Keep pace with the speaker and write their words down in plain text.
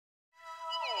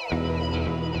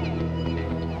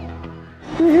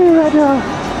We're here at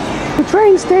the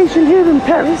train station here in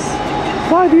Paris,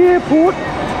 by the airport.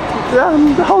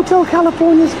 The Hotel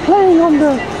California is playing on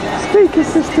the speaker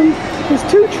system. There's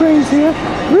 2 trains here.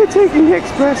 We're taking the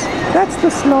express, that's the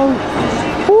slow.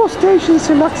 4 stations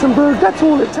to Luxembourg, that's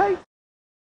all it takes.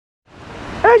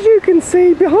 As you can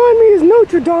see, behind me is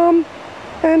Notre Dame.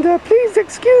 And please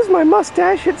excuse my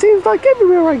mustache, it seems like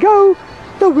everywhere I go,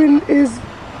 the wind is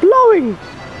blowing.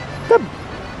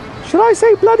 Should I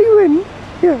say bloody wind?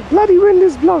 Yeah, bloody wind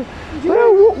is blowing. Do you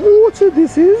know what water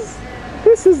this is?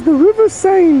 This is the River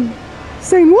Seine.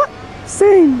 Seine what?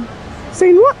 Seine.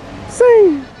 Seine what?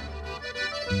 Seine.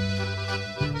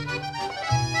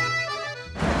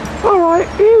 Alright,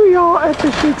 here we are at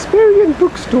the Shakespeare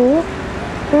Bookstore.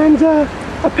 And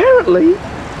apparently,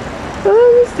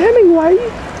 Mr.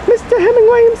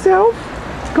 Hemingway himself,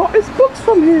 got his books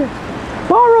from here.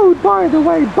 Borrowed, by the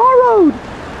way, borrowed.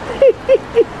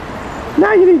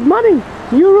 Now you need money,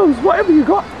 euros, whatever you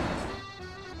got.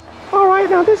 Alright,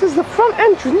 now this is the front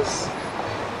entrance.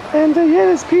 And yeah,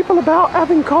 there's people about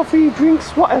having coffee,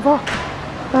 drinks, whatever.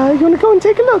 You want to go and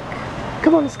take a look?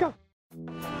 Come on, let's go.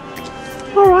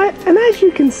 Alright, and as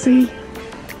you can see,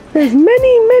 there's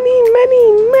many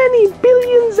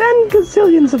billions and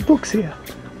gazillions of books here.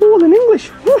 All in English.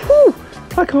 Woohoo!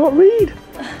 I can't read.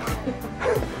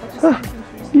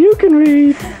 You can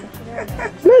read.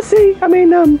 Merci.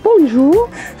 Bonjour.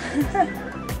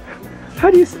 How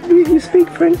do you speak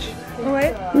French?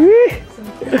 Ouais. Oui.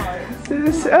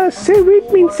 C'est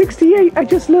 8 means 68. I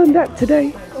just learned that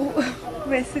today.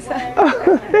 Ouais, c'est ça.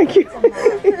 Oh, thank you.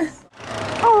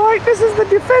 Alright, this is the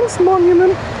Defense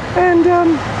Monument. And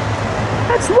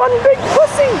that's one big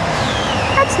pussy.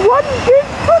 That's one big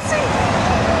pussy.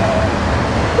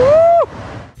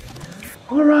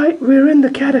 Alright, we're in the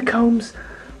Catacombs.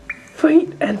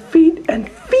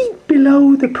 Feet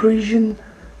below the Parisian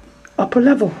upper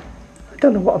level. I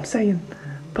don't know what I'm saying,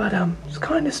 but it's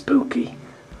kind of spooky.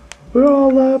 We're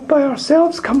all by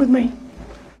ourselves. Come with me.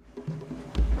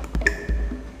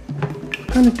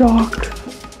 Kind of dark.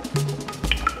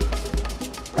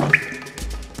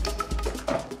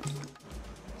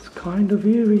 It's kind of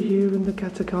eerie here in the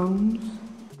Catacombs.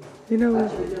 You know,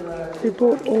 they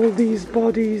brought all these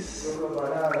bodies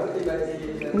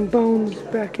and bones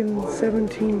back in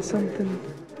 17 something.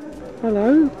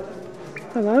 Hello?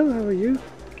 Hello, how are you?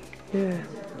 Yeah.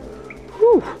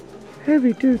 Whew,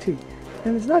 heavy duty.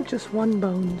 And it's not just one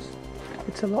bones,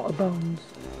 it's a lot of bones.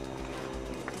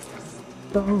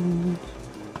 Bones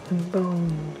and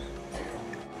bones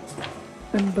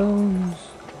and bones.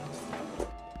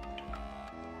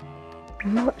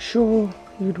 I'm not sure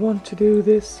you'd want to do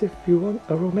this if you want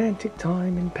a romantic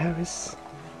time in Paris.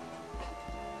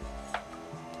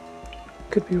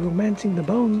 Could be romancing the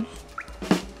bones.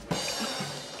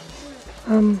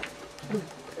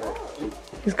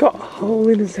 He's got a hole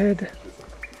in his head.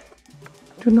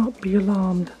 Do not be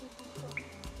alarmed.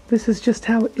 This is just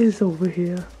how it is over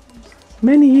here.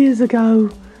 Many years ago,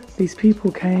 these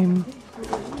people came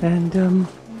and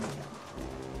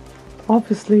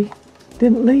obviously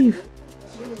didn't leave.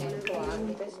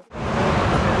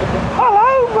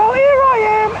 Hello, well here I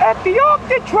am at the Arc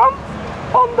de Triomphe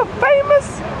on the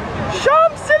famous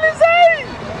Champs-Élysées!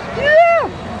 Yeah!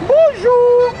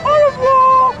 Bonjour, au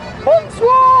revoir,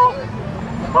 bonsoir!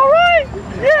 Alright,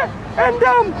 yeah, and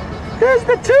there's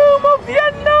the tomb of the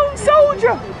unknown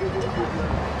soldier.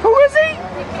 Who is he?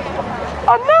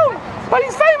 Unknown, but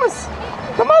he's famous.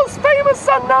 The most famous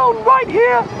unknown right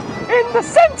here in the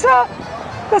center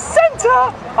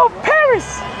of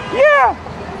Paris. Yeah.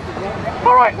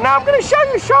 Alright, now I'm going to show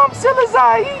you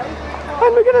Champs-Élysées.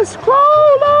 And we're going to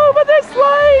scroll over this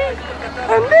way.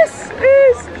 And this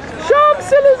is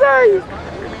Champs-Élysées.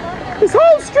 This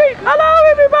whole street. Hello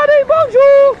everybody,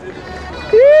 bonjour.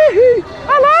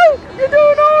 Hello, you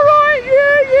doing alright?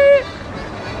 Yeah.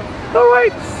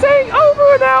 Alright, saying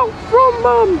over and out from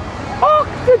Arc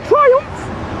de Triomphe.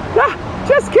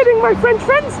 Just kidding, my French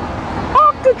friends.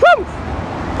 Arc de Triomphe.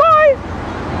 Bye.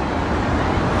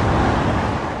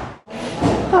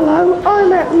 Hello,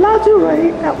 I'm at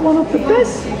Ladurée at one of the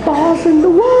best bars in the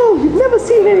world. You've never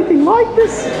seen anything like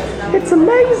this. It's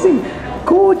amazing.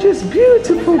 Gorgeous,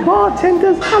 beautiful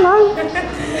bartenders. Hello.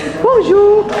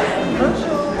 Bonjour.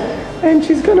 And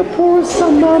she's going to pour us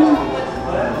some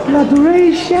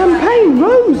Ladurée champagne.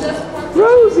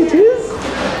 Rose it is.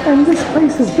 And this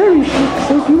place is very chic.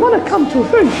 So if you want to come to a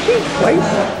very chic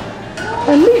place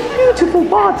and meet beautiful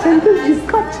bartenders, you've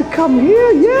got to come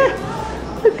here.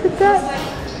 Yeah. Look at that.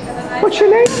 What's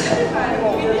your name?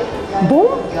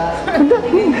 Bon?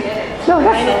 No,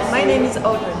 my name is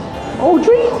Audrey.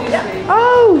 Audrey?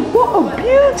 Oh, what a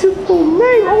beautiful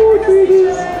name, Audrey it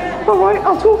is. Alright,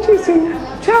 I'll talk to you soon.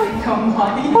 Ciao.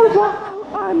 Au revoir.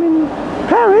 I'm in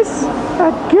Paris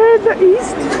at Gare de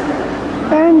l'Est,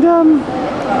 and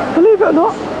believe it or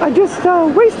not, I just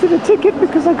wasted a ticket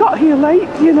because I got here late,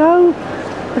 you know.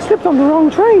 I slipped on the wrong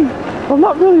train. Well,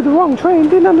 not really the wrong train,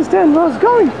 didn't understand where I was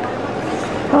going.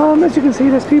 As you can see,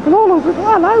 there's people all over.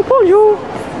 Hello, bonjour.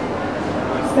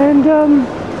 And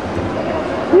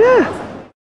yeah.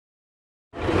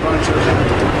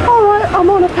 Alright, I'm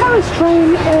on a Paris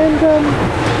train, and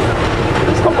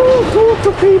it's got all sorts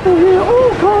of people here,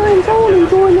 all kinds, all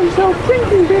enjoying themselves,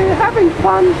 drinking beer, having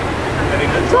fun.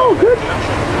 It's all good.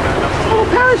 On a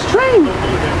Paris train,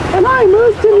 and I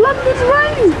immersed in London's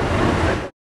rain.